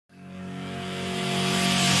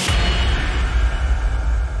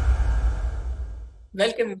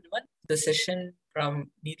Welcome everyone to the session from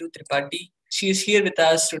Neelu Tripathy. She is here with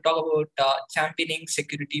us to talk about championing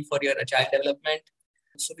security for your agile development.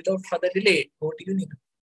 So without further delay, over to you, Neelu.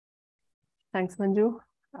 Thanks, Manju.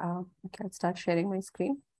 I'll start sharing my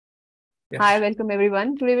screen. Yes. Hi, welcome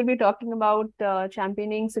everyone. Today we'll be talking about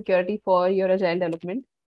championing security for your agile development.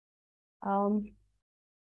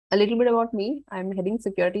 A little bit about me. I'm heading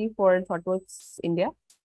security for ThoughtWorks India.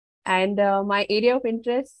 And my area of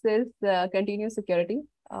interest is continuous security,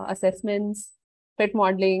 assessments, threat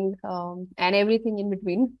modeling, and everything in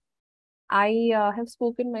between. I have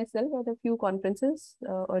spoken myself at a few conferences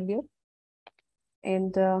earlier.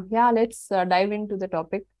 And let's dive into the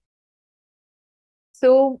topic.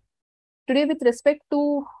 So today, with respect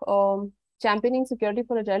to championing security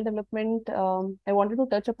for agile development, I wanted to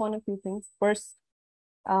touch upon a few things. First,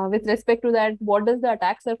 with respect to that, what does the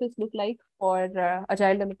attack surface look like for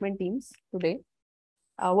agile development teams today?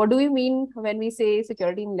 What do we mean when we say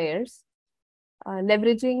security in layers? How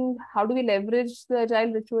do we leverage the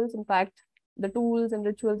agile rituals, in fact, the tools and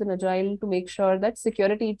rituals in agile to make sure that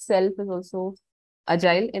security itself is also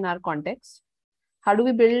agile in our context? How do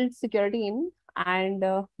we build security in and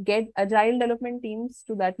get agile development teams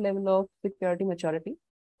to that level of security maturity?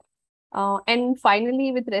 And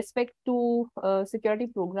finally, with respect to security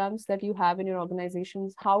programs that you have in your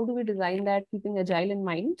organizations, how do we design that keeping agile in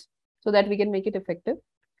mind so that we can make it effective?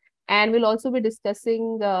 And we'll also be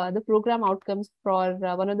discussing the program outcomes for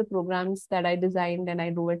one of the programs that I designed and I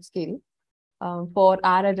drove at scale for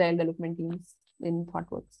our agile development teams in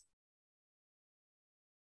ThoughtWorks.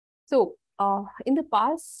 So in the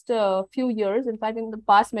past few years, in fact, in the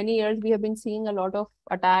past many years, we have been seeing a lot of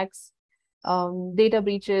attacks, data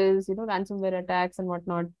breaches, ransomware attacks and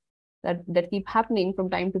whatnot that keep happening from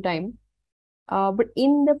time to time. But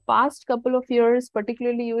in the past couple of years,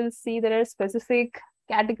 particularly, you will see there are specific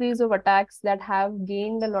categories of attacks that have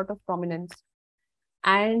gained a lot of prominence.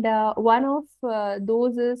 And one of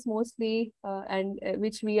those is mostly,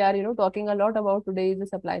 which we are, talking a lot about today, is the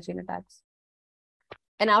supply chain attacks.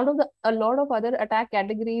 And out of a lot of other attack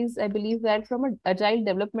categories, I believe that from an agile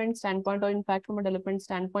development standpoint, or in fact from a development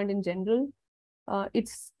standpoint in general,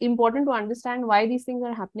 it's important to understand why these things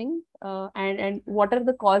are happening and what are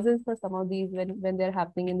the causes for some of these when they're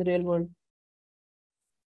happening in the real world.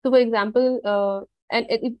 So, for example, and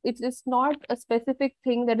it's not a specific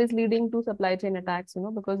thing that is leading to supply chain attacks,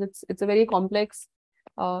 because it's a very complex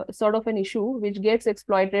sort of an issue which gets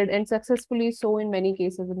exploited and successfully so in many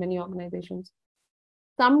cases in many organizations.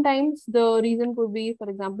 Sometimes the reason could be, for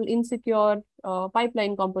example, insecure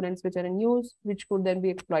pipeline components which are in use, which could then be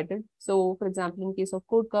exploited. So, for example, in case of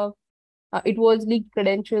CodeCurve, it was leaked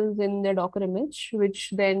credentials in their Docker image, which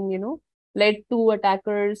then, led to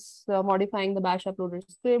attackers modifying the bash uploader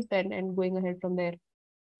script and going ahead from there.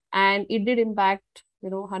 And it did impact,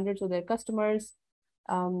 hundreds of their customers.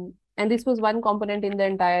 And this was one component in the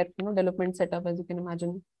entire, development setup, as you can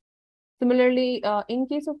imagine. Similarly, in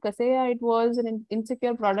case of Kaseya, it was an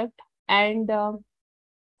insecure product, and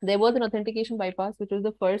there was an authentication bypass, which was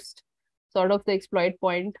the first sort of the exploit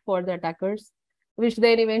point for the attackers, which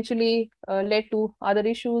then eventually led to other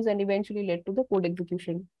issues and eventually led to the code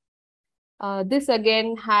execution. This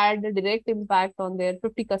again had a direct impact on their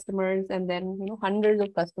 50 customers and then hundreds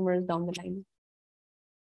of customers down the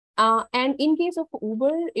line. And in case of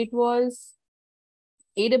Uber, it was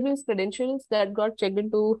AWS credentials that got checked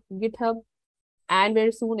into GitHub and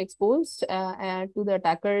were soon exposed to the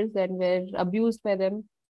attackers and were abused by them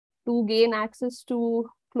to gain access to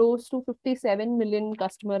close to 57 million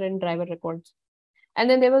customer and driver records. And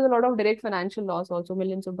then there was a lot of direct financial loss, also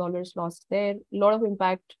millions of dollars lost there, a lot of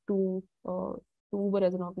impact to Uber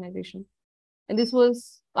as an organization. And this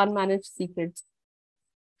was unmanaged secrets.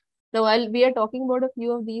 Now, while we are talking about a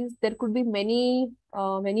few of these, there could be many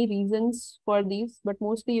reasons for these, but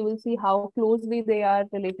mostly you will see how closely they are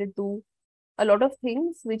related to a lot of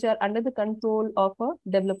things which are under the control of a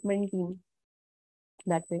development team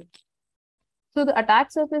that way. So the attack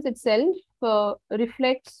surface itself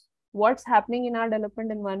reflects what's happening in our development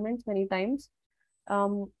environments many times.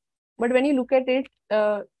 But when you look at it,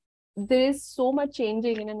 there is so much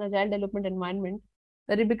changing in an agile development environment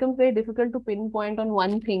that it becomes very difficult to pinpoint on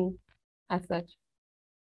one thing as such.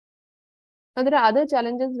 Now, there are other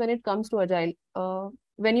challenges when it comes to agile.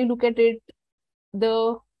 When you look at it,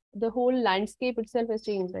 the whole landscape itself has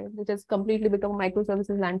changed, right? It has completely become a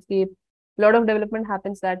microservices landscape. A lot of development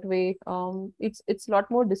happens that way. It's a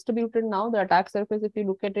lot more distributed now. The attack surface, if you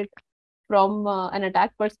look at it from an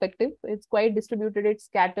attack perspective, it's quite distributed, it's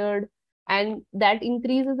scattered, and that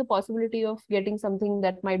increases the possibility of getting something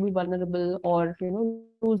that might be vulnerable or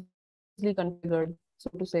loosely configured, so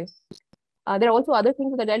to say. There are also other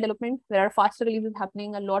things with agile development. There are faster releases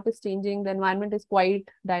happening. A lot is changing. The environment is quite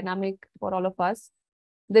dynamic for all of us.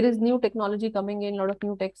 There is new technology coming in, a lot of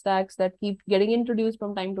new tech stacks that keep getting introduced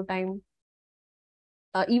from time to time.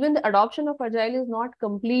 Even the adoption of agile is not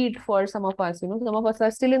complete for some of us. Some of us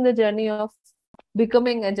are still in the journey of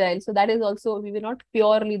becoming agile. So that is also, we were not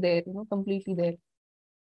purely there, completely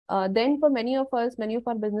there. Then for many of us, many of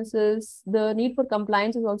our businesses, the need for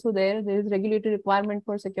compliance is also there. There is regulatory requirement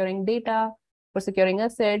for securing data, for securing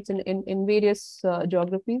assets in various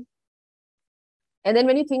geographies. And then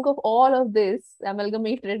when you think of all of this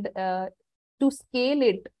amalgamated, to scale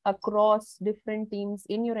it across different teams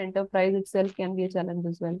in your enterprise itself can be a challenge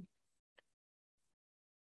as well.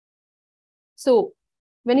 So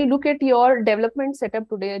when you look at your development setup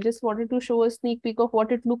today, I just wanted to show a sneak peek of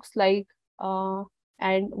what it looks like,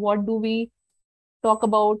 and what do we talk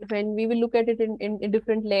about when we will look at it in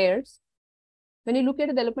different layers. When you look at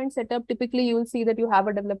a development setup, typically you will see that you have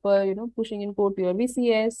a developer, pushing in code to your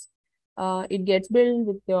VCS. It gets built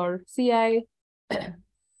with your CI.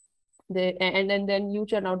 And then you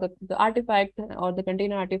churn out the artifact or the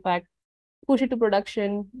container artifact, push it to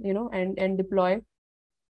production, and deploy.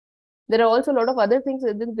 There are also a lot of other things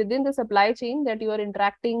within the supply chain that you are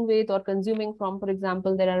interacting with or consuming from. For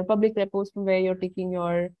example, there are public repos from where you're taking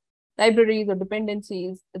your libraries or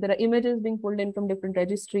dependencies. There are images being pulled in from different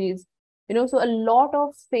registries. So a lot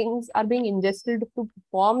of things are being ingested to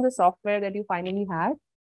form the software that you finally have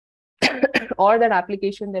or that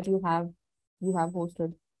application that you have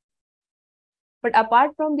hosted. But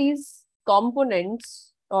apart from these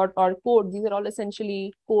components or code, these are all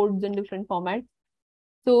essentially codes in different formats.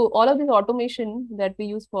 So all of this automation that we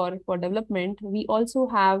use for development, we also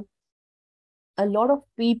have a lot of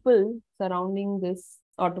people surrounding this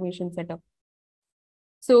automation setup.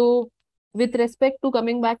 So with respect to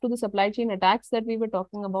coming back to the supply chain attacks that we were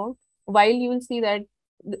talking about, while you will see that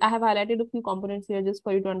I have highlighted a few components here just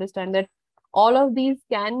for you to understand that all of these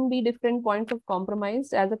can be different points of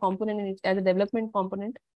compromise as a component, as a development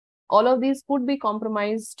component. All of these could be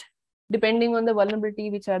compromised depending on the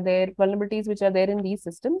vulnerabilities which are there in these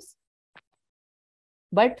systems.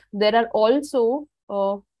 But there are also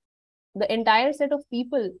the entire set of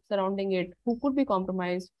people surrounding it who could be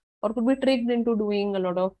compromised or could be tricked into doing a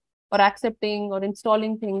lot of or accepting or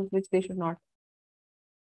installing things which they should not.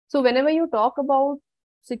 So whenever you talk about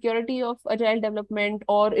security of agile development,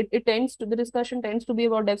 or the discussion tends to be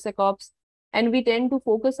about DevSecOps, and we tend to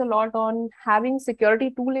focus a lot on having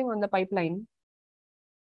security tooling on the pipeline.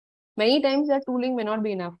 Many times that tooling may not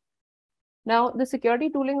be enough. Now, the security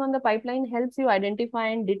tooling on the pipeline helps you identify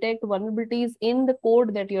and detect vulnerabilities in the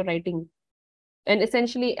code that you're writing. And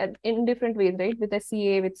essentially in different ways, right? With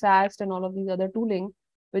SCA, with SAST, and all of these other tooling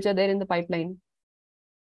which are there in the pipeline.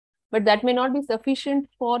 But that may not be sufficient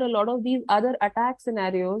for a lot of these other attack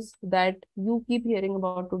scenarios that you keep hearing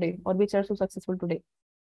about today, or which are so successful today.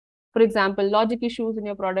 For example, logic issues in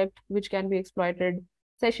your product, which can be exploited,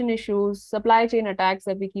 session issues, supply chain attacks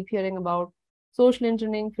that we keep hearing about, social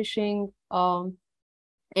engineering, phishing,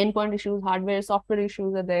 endpoint issues, hardware, software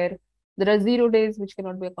issues are there. There are 0 days which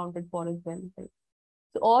cannot be accounted for as well. Right?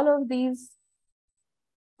 So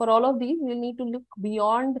for all of these, we'll need to look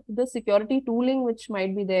beyond the security tooling which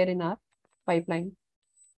might be there in our pipeline.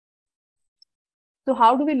 So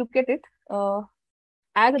how do we look at it?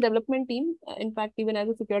 As a development team, in fact, even as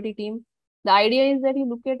a security team, the idea is that you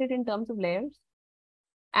look at it in terms of layers.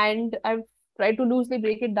 And I've tried to loosely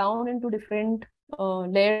break it down into different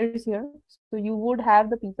layers here. So you would have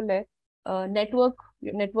the people layer, network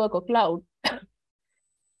or cloud.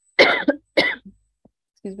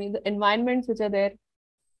 Excuse me, the environments which are there,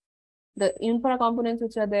 the infra components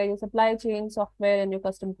which are there, your supply chain, software, and your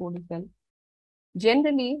custom code as well.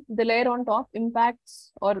 Generally, the layer on top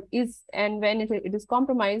impacts and when it is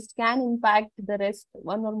compromised, can impact the rest,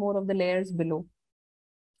 one or more of the layers below.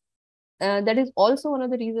 That is also one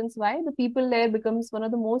of the reasons why the people layer becomes one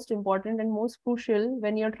of the most important and most crucial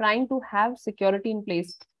when you're trying to have security in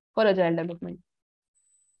place for agile development.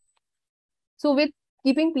 So with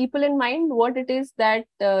keeping people in mind, what it is that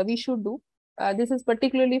we should do, this is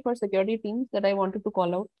particularly for security teams that I wanted to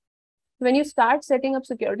call out. When you start setting up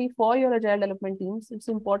security for your agile development teams, it's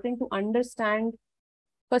important to understand,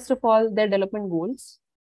 first of all, their development goals.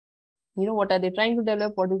 What are they trying to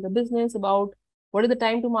develop? What is the business about? What is the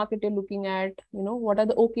time to market you're looking at? What are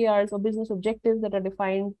the OKRs or business objectives that are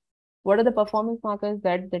defined? What are the performance markers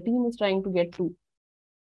that the team is trying to get to?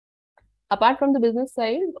 Apart from the business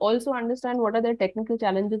side, also understand what are their technical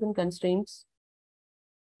challenges and constraints.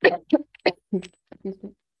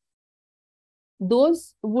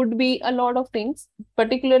 Those would be a lot of things,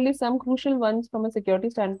 particularly some crucial ones from a security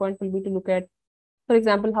standpoint will be to look at, for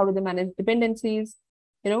example, how do they manage dependencies?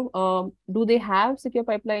 Do they have secure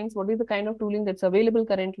pipelines? What is the kind of tooling that's available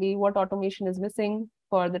currently? What automation is missing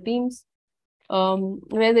for the teams?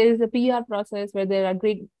 Where there is a PR process, where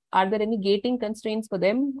are there any gating constraints for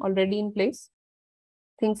them already in place?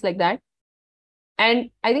 Things like that.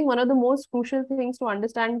 And I think one of the most crucial things to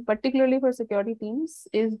understand, particularly for security teams,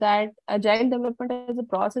 is that agile development as a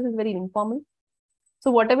process is very informal.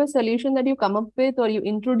 So whatever solution that you come up with or you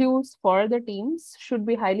introduce for the teams should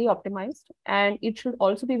be highly optimized, and it should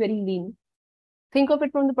also be very lean. Think of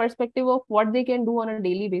it from the perspective of what they can do on a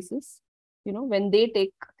daily basis. When they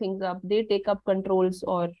take things up, they take up controls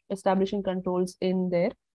or establishing controls in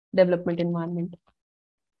their development environment.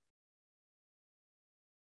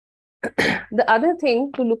 The other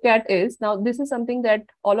thing to look at is, now this is something that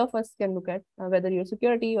all of us can look at, whether you're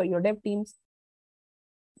security or your dev teams,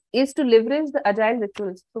 is to leverage the agile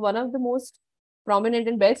rituals. So one of the most prominent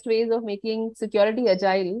and best ways of making security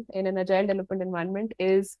agile in an agile development environment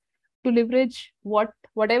is to leverage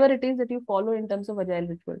whatever it is that you follow in terms of agile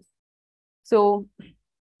rituals. So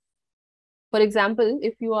for example,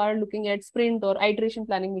 if you are looking at sprint or iteration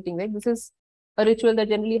planning meeting, right, this is a ritual that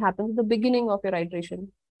generally happens at the beginning of your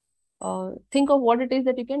iteration. Think of what it is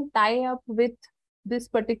that you can tie up with this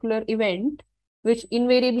particular event, which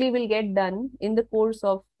invariably will get done in the course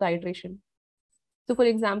of the iteration. So for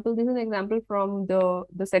example, this is an example from the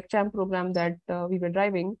SecChamp program that we were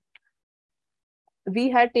driving. We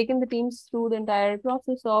had taken the teams through the entire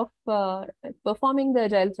process of performing the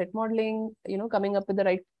agile threat modeling, coming up with the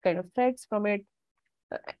right kind of threats from it,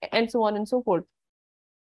 and so on and so forth.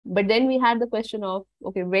 But then we had the question of,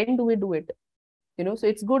 okay, when do we do it? So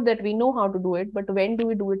it's good that we know how to do it, but when do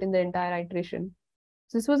we do it in the entire iteration?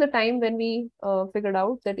 So this was a time when we figured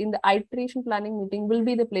out that in the iteration planning meeting will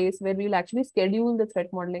be the place where we'll actually schedule the threat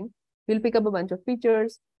modeling. We'll pick up a bunch of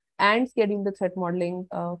features and schedule the threat modeling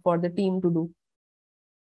for the team to do.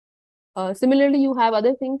 Similarly, you have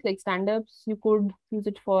other things like stand-ups. You could use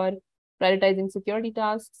it for prioritizing security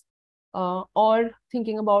tasks or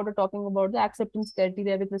thinking about or talking about the acceptance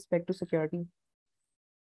criteria with respect to security.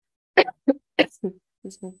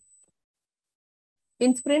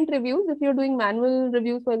 In sprint reviews, if you're doing manual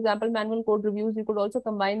reviews, for example, manual code reviews, you could also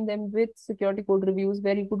combine them with security code reviews,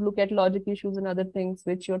 where you could look at logic issues and other things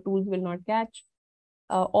which your tools will not catch,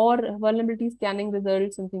 or vulnerability scanning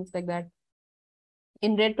results and things like that.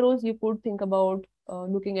 In retros, you could think about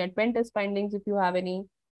looking at pen test findings if you have any,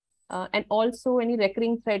 and also any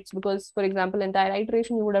recurring threats, because, for example, entire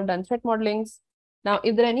iteration, you would have done threat modelings. Now,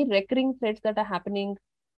 if there are any recurring threats that are happening,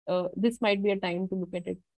 this might be a time to look at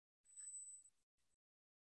it.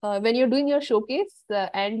 When you're doing your showcase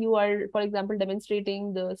and you are, for example,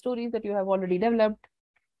 demonstrating the stories that you have already developed,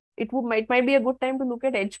 it might be a good time to look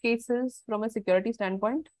at edge cases from a security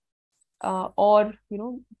standpoint, or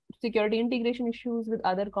security integration issues with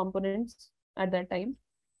other components at that time.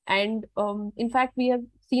 And in fact, we have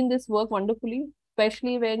seen this work wonderfully,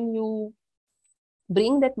 especially when you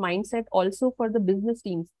bring that mindset also for the business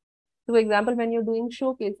teams. So, for example, when you're doing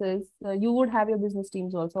showcases, you would have your business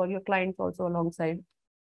teams also, or your clients also alongside.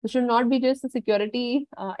 It should not be just the security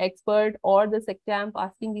expert or the SecChamp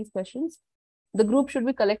asking these questions. The group should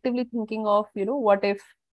be collectively thinking of, what if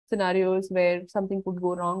scenarios where something could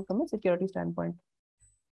go wrong from a security standpoint.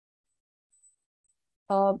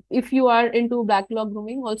 If you are into backlog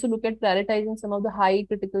grooming, also look at prioritizing some of the high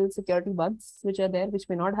critical security bugs which are there, which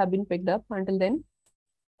may not have been picked up until then,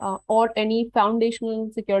 or any foundational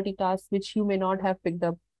security tasks which you may not have picked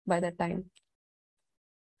up by that time.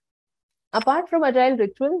 Apart from agile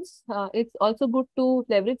rituals, it's also good to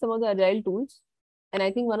leverage some of the agile tools. And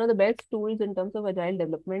I think one of the best tools in terms of agile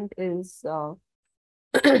development is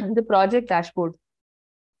the project dashboard.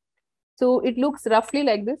 So it looks roughly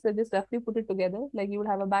like this. I just roughly put it together. Like you will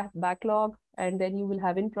have a backlog, and then you will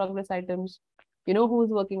have in progress items, who's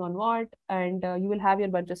working on what, and you will have your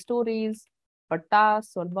bunch of stories or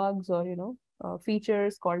tasks or bugs or,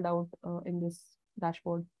 features called out in this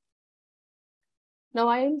dashboard. Now,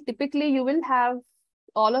 while typically you will have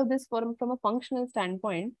all of this from a functional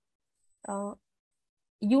standpoint,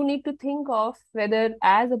 you need to think of whether,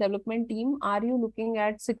 as a development team, are you looking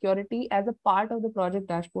at security as a part of the project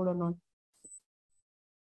dashboard or not?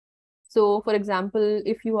 So, for example,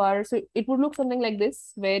 if you are, so it would look something like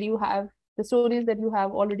this, where you have the stories that you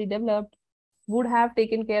have already developed would have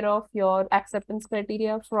taken care of your acceptance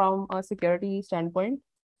criteria from a security standpoint.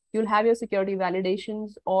 You'll have your security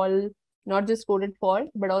validations all not just coded for,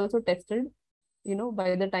 but also tested,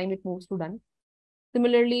 by the time it moves to done.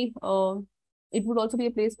 Similarly, It would also be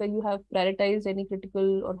a place where you have prioritized any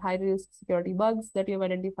critical or high risk security bugs that you have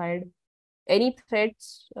identified, any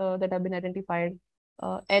threats that have been identified,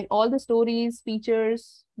 and all the stories,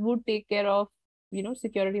 features would take care of,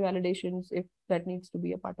 security validations if that needs to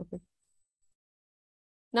be a part of it.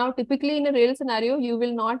 Now, typically in a real scenario, you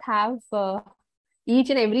will not have each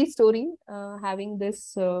and every story having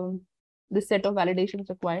this set of validations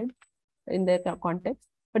required in their context,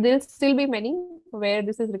 but there will still be many where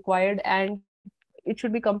this is required, and it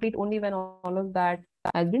should be complete only when all of that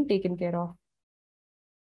has been taken care of.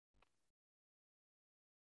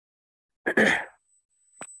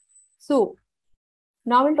 So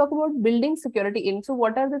now we'll talk about building security in. So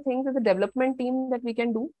what are the things as a development team that we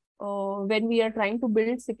can do when we are trying to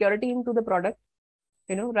build security into the product,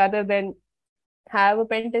 rather than have a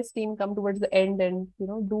pen test team come towards the end and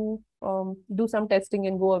do some testing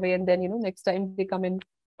and go away, and then next time they come in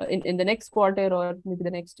the next quarter or maybe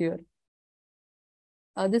the next year.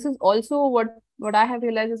 This is also what I have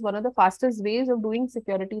realized is one of the fastest ways of doing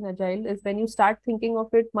security in Agile is when you start thinking of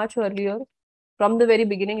it much earlier from the very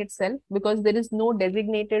beginning itself, because there is no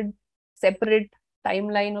designated separate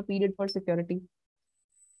timeline or period for security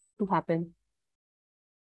to happen.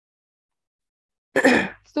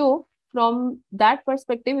 So from that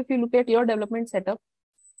perspective, if you look at your development setup,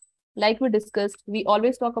 like we discussed, we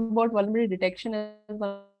always talk about vulnerability detection as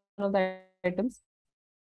one of the items.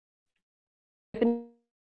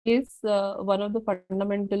 Is one of the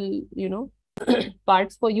fundamental,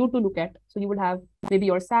 parts for you to look at. So you would have maybe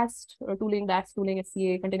your SAST tooling, DAX tooling,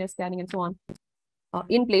 SCA, container scanning, and so on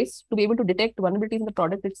in place to be able to detect vulnerabilities in the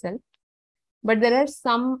product itself. But there are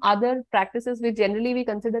some other practices which generally we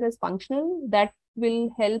consider as functional that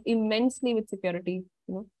will help immensely with security.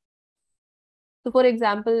 So for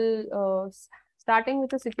example, starting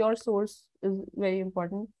with a secure source is very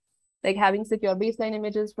important, like having secure baseline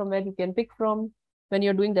images from where you can pick from when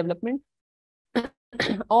you're doing development.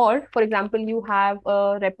 Or for example, you have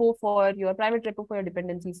a repo for your private repo for your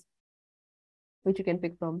dependencies, which you can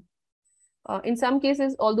pick from. In some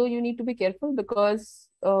cases, although you need to be careful, because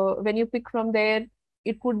when you pick from there,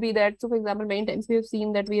 it could be that, so for example, many times we have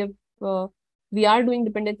seen that we are doing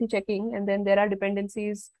dependency checking, and then there are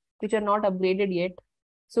dependencies which are not upgraded yet.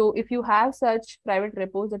 So if you have such private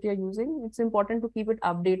repos that you're using, it's important to keep it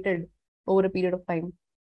updated over a period of time.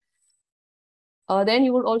 Then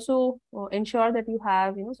you would also ensure that you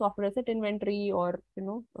have, software asset inventory or,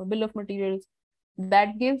 a bill of materials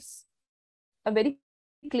that gives a very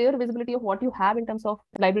clear visibility of what you have in terms of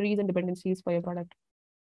libraries and dependencies for your product.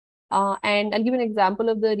 And I'll give an example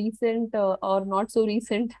of the recent or not so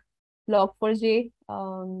recent Log4j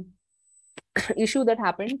issue that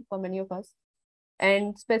happened for many of us.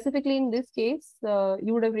 And specifically in this case,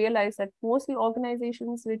 you would have realized that mostly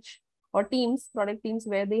organizations or teams, product teams,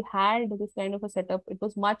 where they had this kind of a setup, it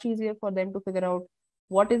was much easier for them to figure out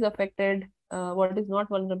what is affected, what is not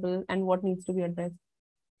vulnerable, and what needs to be addressed.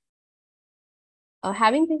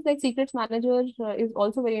 Having things like secrets manager is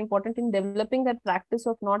also very important in developing that practice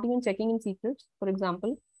of not even checking in secrets, for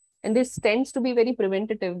example. And this tends to be very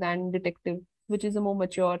preventative than detective, which is a more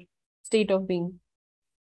mature state of being.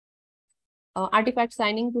 Artifact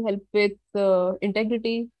signing to help with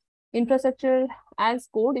integrity. Infrastructure as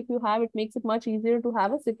code, if you have, it makes it much easier to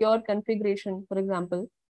have a secure configuration, for example,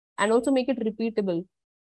 and also make it repeatable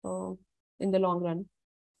in the long run.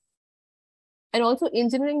 And also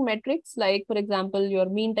engineering metrics, like for example, your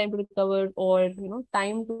mean time to recover or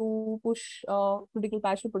time to push critical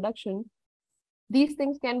patch to production. These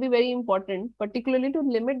things can be very important, particularly to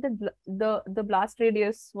limit the blast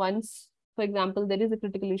radius once, for example, there is a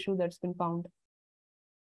critical issue that's been found.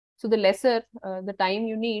 So the lesser the time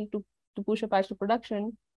you need to push a patch to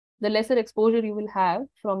production, the lesser exposure you will have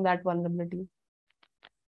from that vulnerability.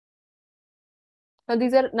 Now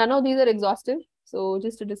none of these are exhaustive, so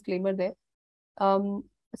just a disclaimer there.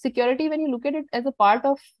 Security, when you look at it as a part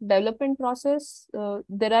of development process,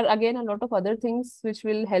 there are again a lot of other things which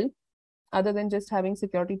will help other than just having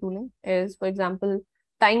security tooling, is for example,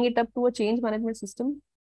 tying it up to a change management system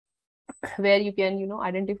where you can,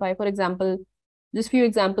 identify, for example, just few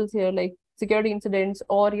examples here, like security incidents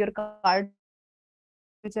or your cards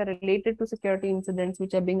which are related to security incidents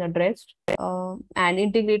which are being addressed and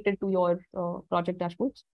integrated to your project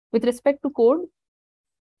dashboards. With respect to code,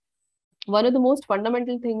 one of the most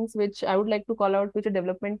fundamental things which I would like to call out, which a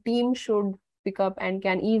development team should pick up and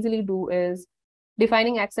can easily do, is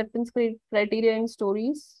defining acceptance criteria in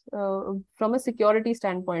stories from a security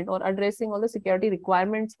standpoint, or addressing all the security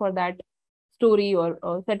requirements for that story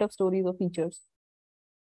or set of stories or features.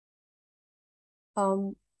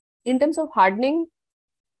 In terms of hardening,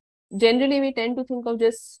 generally we tend to think of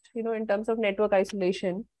just, in terms of network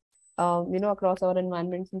isolation, across our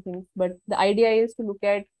environments and things. But the idea is to look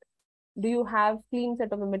at, do you have clean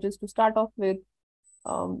set of images to start off with?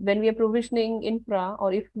 When we are provisioning infra,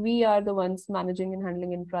 or if we are the ones managing and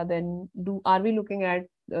handling infra, then are we looking at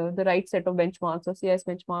the right set of benchmarks or CIS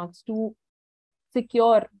benchmarks to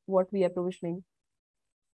secure what we are provisioning?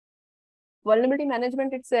 Vulnerability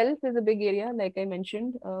management itself is a big area, like I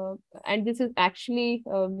mentioned, and this is actually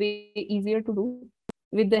way easier to do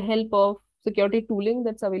with the help of security tooling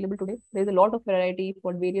that's available today. There's a lot of variety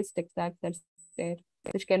for various tech stacks that's there,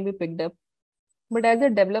 which can be picked up. But as a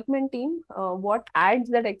development team, what adds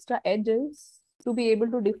that extra edge is to be able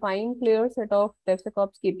to define clear set of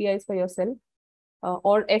DevSecOps KPIs for yourself,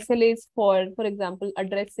 or SLAs for example,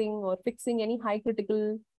 addressing or fixing any high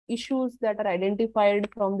critical issues that are identified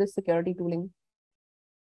from this security tooling.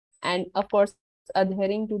 And of course,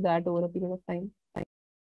 adhering to that over a period of time.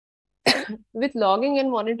 With logging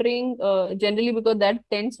and monitoring, generally because that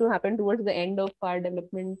tends to happen towards the end of our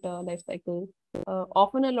development life cycle,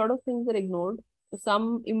 often a lot of things are ignored.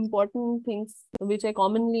 Some important things which I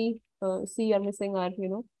commonly see are missing are,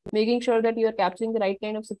 making sure that you are capturing the right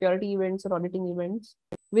kind of security events or auditing events,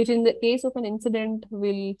 which in the case of an incident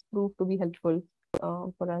will prove to be helpful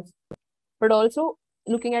for us. But also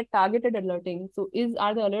looking at targeted alerting. So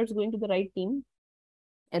are the alerts going to the right team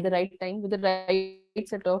at the right time with the right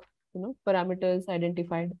set of, parameters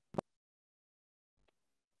identified?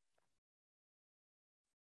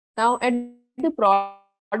 Now, at the product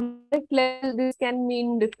level, this can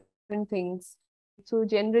mean different things. So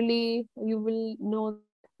generally, you will know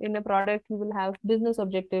that in a product, you will have business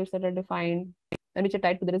objectives that are defined and which are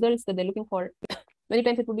tied to the results that they're looking for. Many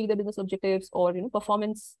times it would be the business objectives or,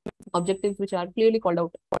 performance objectives which are clearly called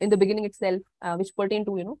out in the beginning itself, which pertain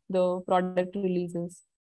to, the product releases.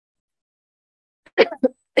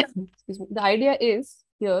 Excuse me. The idea is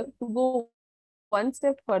here to go one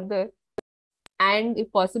step further and,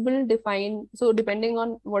 if possible, define. So depending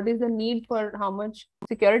on what is the need for how much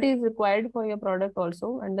security is required for your product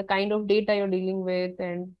also, and the kind of data you're dealing with,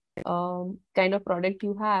 and kind of product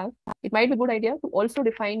you have, it might be a good idea to also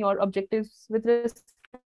define your objectives with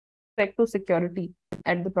respect to security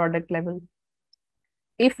at the product level.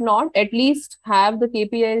 If not, at least have the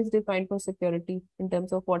KPIs defined for security in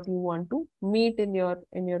terms of what you want to meet in your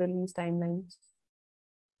release timelines.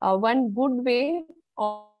 One good way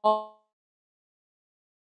of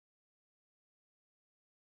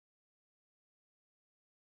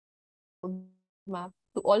roadmap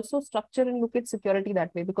to also structure and look at security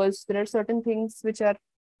that way, because there are certain things which are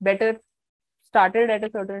better started at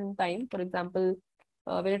a certain time. For example,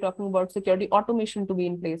 when you're talking about security automation to be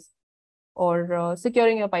in place, or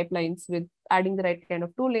securing your pipelines with adding the right kind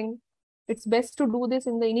of tooling, it's best to do this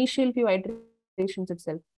in the initial few iterations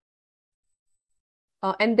itself.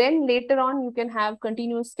 And then later on, you can have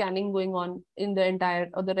continuous scanning going on in the entire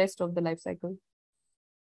or the rest of the life cycle.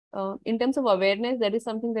 In terms of awareness, that is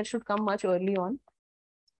something that should come much early on.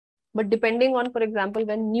 But depending on, for example,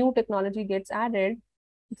 when new technology gets added,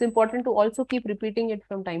 it's important to also keep repeating it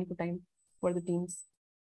from time to time for the teams.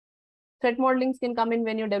 Threat modelings can come in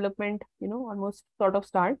when your development, almost sort of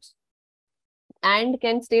starts, and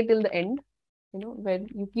can stay till the end, where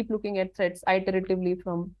you keep looking at threats iteratively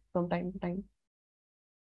from time to time.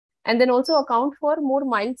 And then also account for more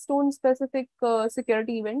milestone specific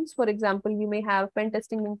security events. For example, you may have pen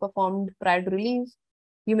testing being performed prior to release.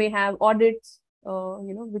 You may have audits,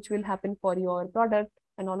 which will happen for your product,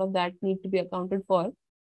 and all of that need to be accounted for.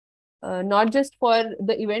 Not just for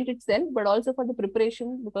the event itself, but also for the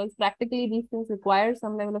preparation, because practically these things require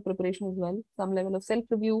some level of preparation as well, some level of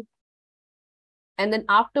self-review. And then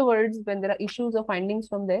afterwards, when there are issues or findings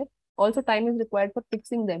from there, also time is required for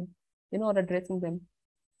fixing them, or addressing them.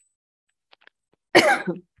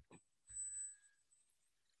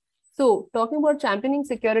 So talking about championing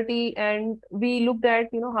security, and we looked at,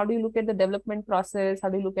 how do you look at the development process? How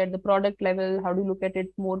do you look at the product level? How do you look at it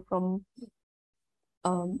more from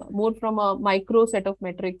a micro set of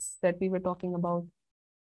metrics that we were talking about?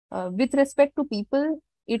 With respect to people,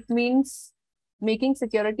 it means making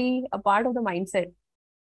security a part of the mindset,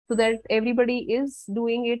 so that everybody is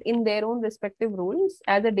doing it in their own respective roles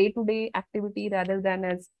as a day-to-day activity rather than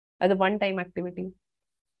as a one-time activity.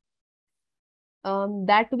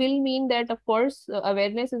 That will mean that, of course,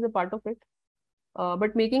 awareness is a part of it,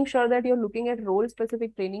 but making sure that you're looking at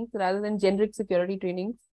role-specific trainings rather than generic security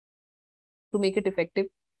trainings to make it effective.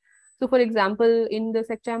 So, for example, in the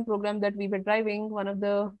SecChamp program that we were driving, one of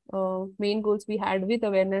the main goals we had with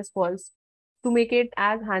awareness was to make it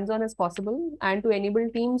as hands-on as possible and to enable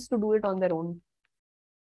teams to do it on their own.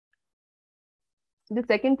 The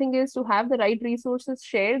second thing is to have the right resources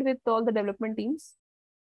shared with all the development teams.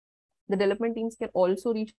 The development teams can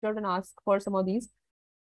also reach out and ask for some of these.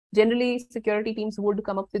 Generally, security teams would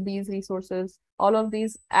come up with these resources. All of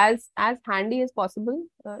these as handy as possible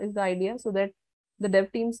is the idea, so that the dev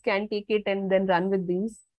teams can take it and then run with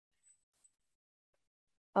these.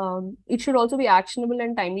 It should also be actionable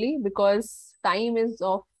and timely, because time is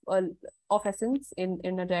of essence in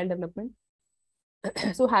agile development.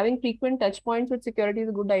 So having frequent touch points with security is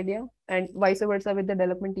a good idea, and vice versa with the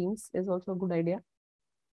development teams is also a good idea.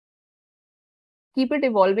 Keep it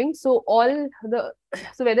evolving. So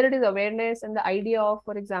whether it is awareness and the idea of,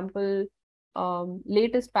 for example,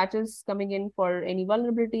 latest patches coming in for any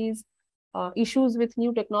vulnerabilities, issues with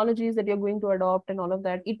new technologies that you're going to adopt and all of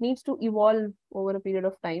that, it needs to evolve over a period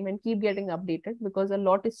of time and keep getting updated, because a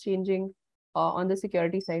lot is changing on the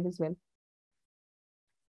security side as well.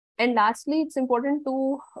 And lastly, it's important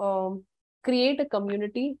to create a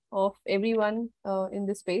community of everyone in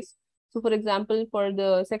this space. So for example, for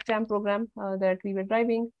the SecChamp program that we were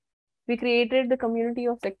driving, we created the community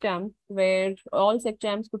of SecChamp, where all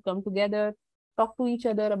SecChamps could come together, talk to each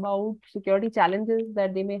other about security challenges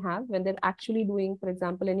that they may have when they're actually doing, for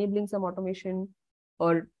example, enabling some automation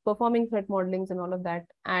or performing threat modelings and all of that,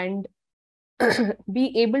 and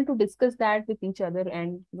be able to discuss that with each other.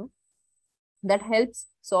 And that helps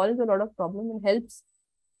solve a lot of problems and helps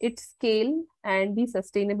it scale and be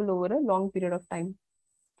sustainable over a long period of time,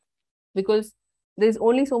 because there's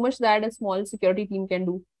only so much that a small security team can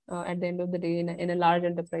do at the end of the day in a large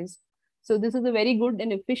enterprise. So this is a very good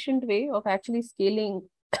and efficient way of actually scaling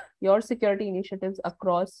your security initiatives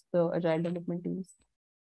across the agile development teams.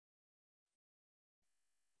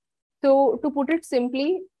 So to put it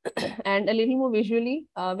simply and a little more visually,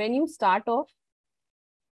 when you start off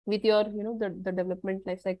with your the development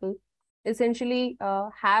lifecycle, essentially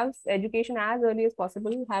have education as early as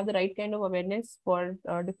possible, have the right kind of awareness for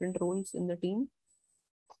different roles in the team.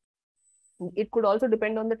 It could also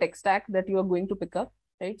depend on the tech stack that you are going to pick up,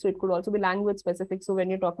 right? So it could also be language specific. So when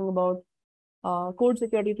you're talking about code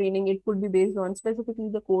security training, it could be based on specifically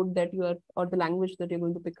the code that you are, or the language that you're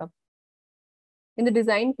going to pick up. In the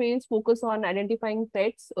design phase, focus on identifying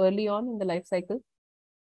threats early on in the life cycle.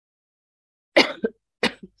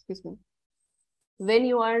 Excuse me. When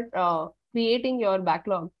you are creating your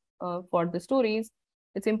backlog for the stories,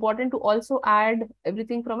 it's important to also add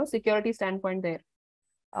everything from a security standpoint there.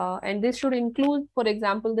 And this should include, for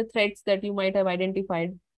example, the threats that you might have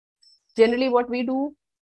identified. Generally, what we do,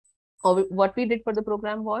 or what we did for the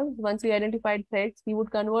program, was once we identified threats, we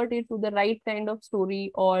would convert it to the right kind of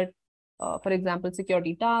story, or for example,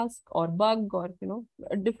 security task or bug, or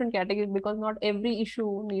a different category, because not every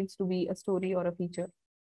issue needs to be a story or a feature.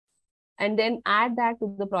 And then add that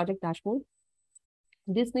to the project dashboard.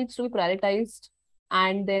 This needs to be prioritized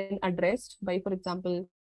and then addressed by, for example,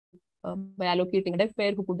 by allocating a dev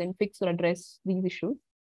pair who could then fix or address these issues.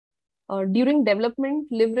 During development,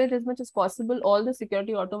 leverage as much as possible all the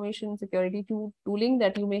security automation, security tooling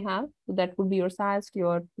that you may have. So that could be your SAST,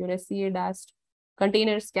 your SCA, DAST,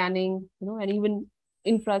 container scanning, and even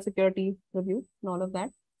infra security review and all of that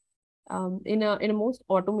in a most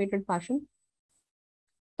automated fashion.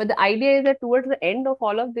 But the idea is that towards the end of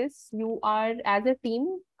all of this, you are, as a team,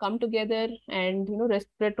 come together and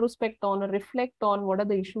retrospect on or reflect on what are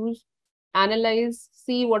the issues, analyze,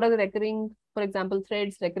 see what are the recurring, for example,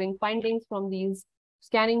 threads, recurring findings from these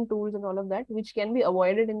scanning tools and all of that, which can be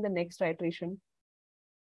avoided in the next iteration.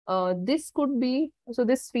 This could be, so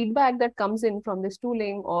this feedback that comes in from this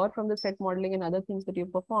tooling or from the threat modeling and other things that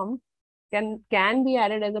you've performed can be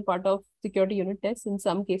added as a part of security unit tests in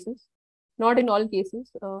some cases. Not in all cases.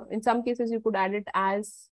 In some cases, you could add it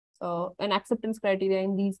as an acceptance criteria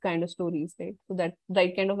in these kind of stories, right? So that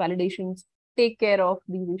right kind of validations take care of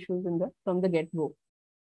these issues from the get-go.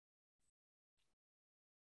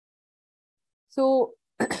 So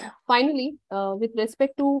finally, with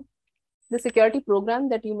respect to the security program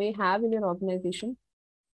that you may have in your organization,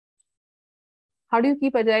 how do you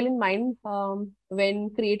keep Agile in mind when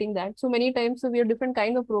creating that? So many times, we have different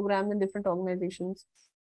kinds of programs in different organizations.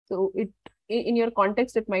 So in your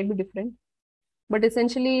context, it might be different. But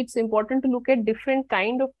essentially, it's important to look at different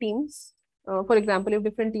kind of teams. For example, if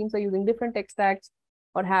different teams are using different tech stacks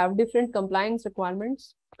or have different compliance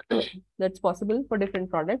requirements, that's possible for different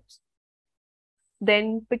products.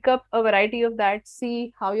 Then pick up a variety of that,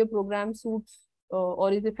 see how your program suits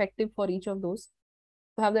or is effective for each of those.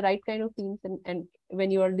 To have the right kind of teams and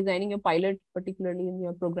when you are designing a pilot, particularly in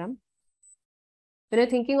your program. When you're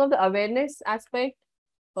thinking of the awareness aspect,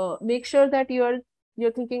 make sure that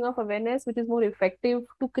you're thinking of awareness which is more effective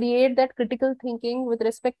to create that critical thinking with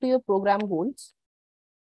respect to your program goals.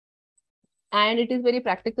 And it is very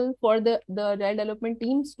practical for the Agile development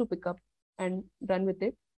teams to pick up and run with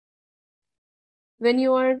it. When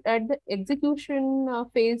you are at the execution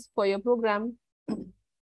phase for your program,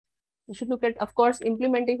 you should look at, of course,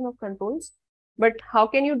 implementation of controls, but how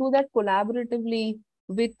can you do that collaboratively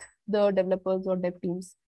with the developers or dev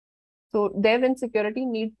teams? So dev and security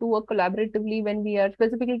need to work collaboratively when we are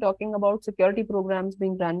specifically talking about security programs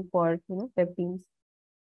being run for dev teams.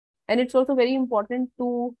 And it's also very important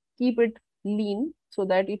to keep it lean so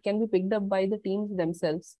that it can be picked up by the teams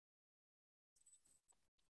themselves.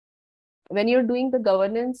 When you're doing the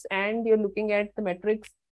governance and you're looking at the metrics,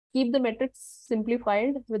 keep the metrics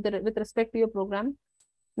simplified with respect to your program.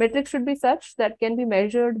 Metrics should be such that can be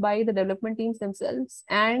measured by the development teams themselves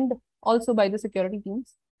and also by the security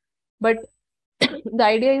teams. But the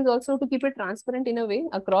idea is also to keep it transparent in a way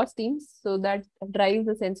across teams, so that drives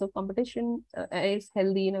a sense of competition. It's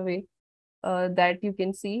healthy in a way that you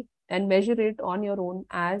can see and measure it on your own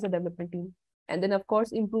as a development team, and then of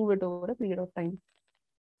course improve it over a period of time.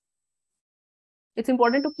 It's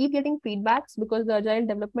important to keep getting feedbacks because the agile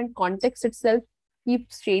development context itself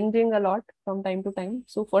keeps changing a lot from time to time.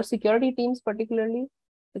 So for security teams particularly,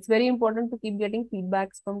 it's very important to keep getting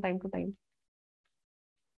feedbacks from time to time.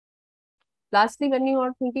 Lastly, when you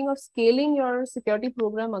are thinking of scaling your security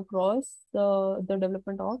program across the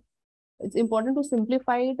development org, it's important to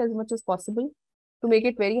simplify it as much as possible, to make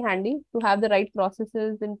it very handy, to have the right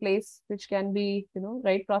processes in place, which can be,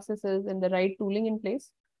 right processes and the right tooling in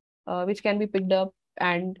place, which can be picked up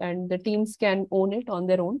and the teams can own it on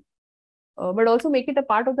their own. But also make it a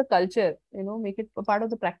part of the culture, make it a part of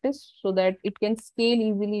the practice so that it can scale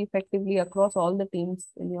easily, effectively across all the teams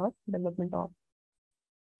in your development org.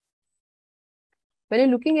 When you're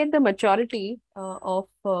looking at the maturity of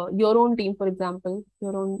your own team, for example,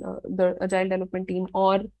 your own the agile development team,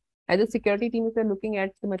 or as a security team, if you're looking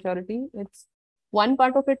at the maturity, it's one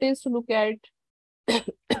part of it is to look at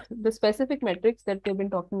the specific metrics that we've been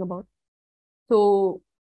talking about. So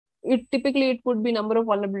it could be number of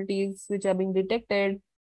vulnerabilities which are being detected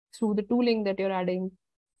through the tooling that you're adding,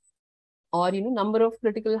 or number of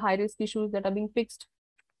critical high risk issues that are being fixed,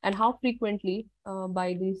 and how frequently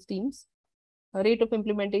by these teams, rate of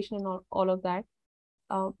implementation and all of that.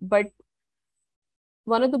 But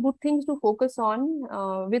one of the good things to focus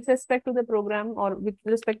on with respect to the program or with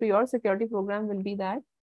respect to your security program will be that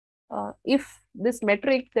if this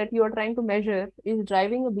metric that you are trying to measure is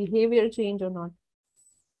driving a behavior change or not.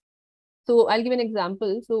 So I'll give an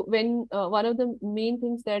example. So when one of the main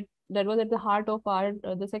things that was at the heart of our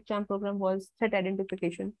the SecChamp program was threat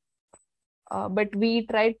identification. But we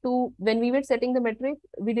tried to, when we were setting the metric,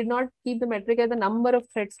 we did not keep the metric as the number of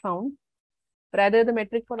threats found. Rather, the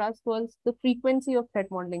metric for us was the frequency of threat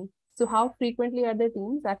modeling. So how frequently are the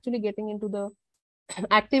teams actually getting into the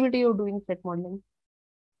activity of doing threat modeling?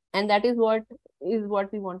 And that is what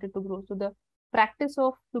we wanted to grow. So the practice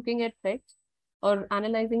of looking at threats or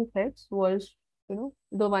analyzing threats was,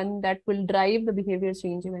 the one that will drive the behavior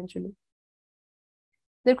change eventually.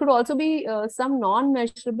 There could also be some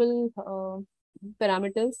non-measurable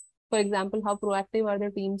parameters. For example, how proactive are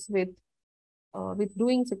the teams with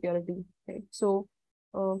doing security, right? So,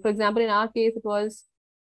 for example, in our case, it was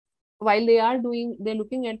while they're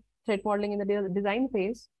looking at threat modeling in the design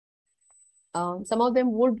phase, some of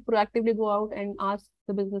them would proactively go out and ask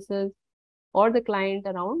the businesses or the client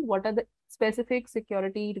around what are the specific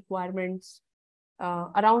security requirements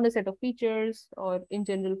around a set of features or in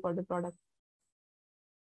general for the product.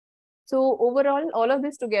 So overall, all of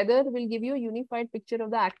this together will give you a unified picture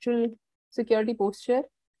of the actual security posture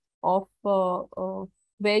of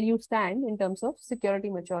where you stand in terms of security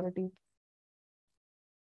maturity.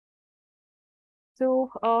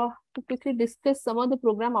 So to quickly discuss some of the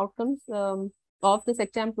program outcomes of the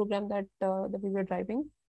SecChamp program that we were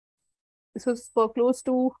driving. This was for close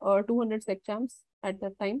to 200 SecChamps at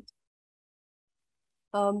that time.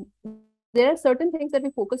 There are certain things that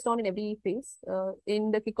we focused on in every phase.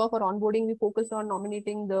 In the kickoff or onboarding, we focused on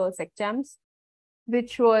nominating the SecChamps,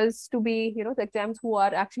 which was to be, SecChamps who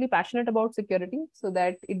are actually passionate about security, so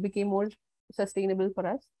that it became more sustainable for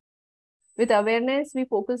us. With awareness, we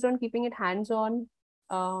focused on keeping it hands-on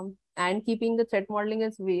and keeping the threat modeling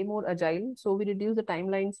as way more agile. So we reduced the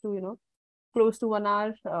timelines to, close to 1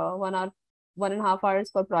 hour, 1.5 hours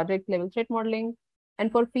for project level threat modeling,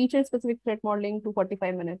 and for feature specific threat modeling to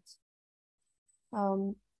 45 minutes.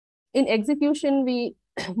 In execution, we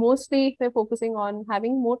mostly were focusing on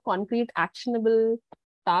having more concrete actionable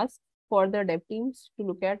tasks for the dev teams to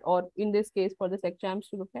look at, or in this case for the SecChamps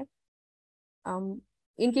to look at.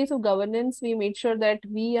 In case of governance, we made sure that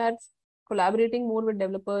we are collaborating more with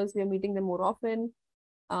developers, we are meeting them more often.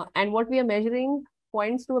 And what we are measuring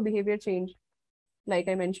points to a behavior change, like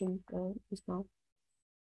I mentioned just now.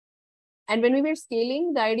 And when we were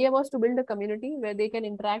scaling, the idea was to build a community where they can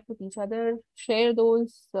interact with each other, share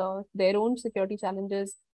those their own security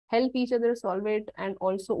challenges, help each other solve it, and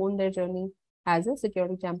also own their journey as a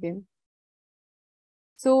security champion.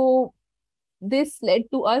 So this led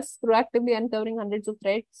to us proactively uncovering hundreds of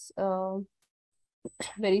threats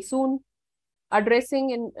very soon,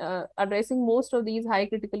 addressing most of these high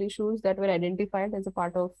critical issues that were identified as a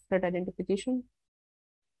part of threat identification.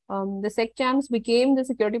 The SecChamps became the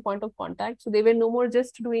security point of contact. So they were no more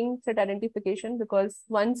just doing threat identification, because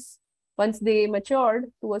once they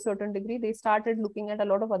matured to a certain degree, they started looking at a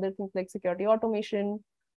lot of other things like security automation,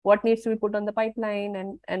 what needs to be put on the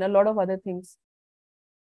pipeline, and a lot of other things.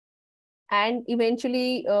 And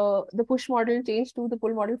eventually, the push model changed to the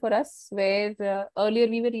pull model for us, where earlier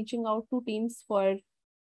we were reaching out to teams for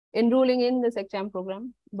enrolling in the SecChamp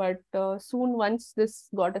program. But soon, once this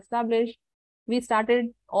got established, we started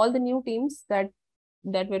all the new teams that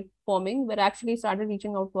were forming were actually started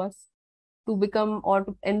reaching out to us to become or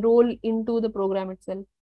to enroll into the program itself,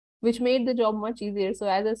 which made the job much easier. So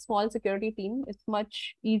as a small security team, it's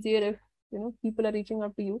much easier if people are reaching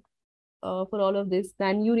out to you for all of this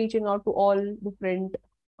than you reaching out to all different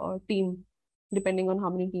team, depending on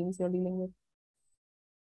how many teams you're dealing with.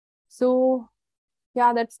 So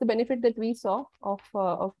yeah, that's the benefit that we saw of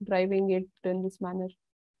driving it in this manner.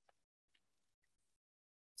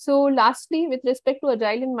 So lastly, with respect to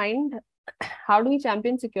Agile in mind, how do we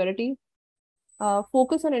champion security?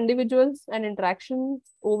 Focus on individuals and interactions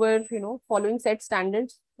over, following set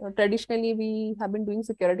standards. Traditionally, we have been doing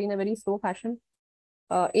security in a very slow fashion.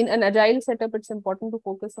 In an Agile setup, it's important to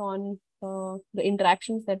focus on the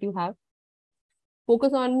interactions that you have.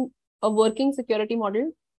 Focus on a working security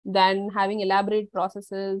model than having elaborate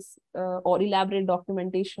processes or elaborate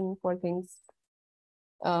documentation for things.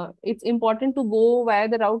 It's important to go via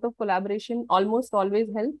the route of collaboration. Almost always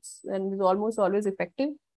helps and is almost always effective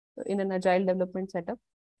in an Agile development setup.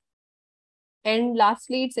 And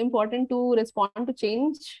lastly, it's important to respond to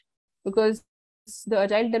change, because the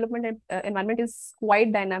Agile development environment is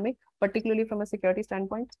quite dynamic, particularly from a security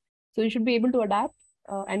standpoint. So you should be able to adapt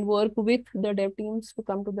and work with the dev teams to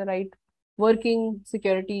come to the right working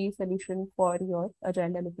security solution for your Agile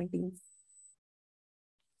development teams.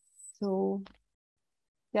 So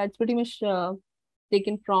yeah, it's pretty much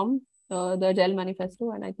taken from the Agile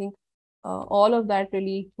manifesto, and I think all of that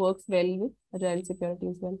really works well with Agile security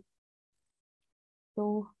as well.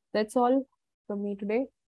 So that's all from me today.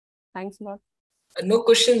 Thanks a lot. No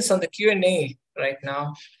questions on the Q&A right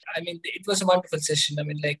now. I mean, it was a wonderful session. I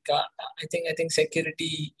mean, I think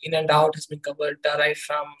security in and out has been covered right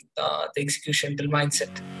from the execution till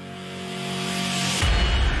mindset.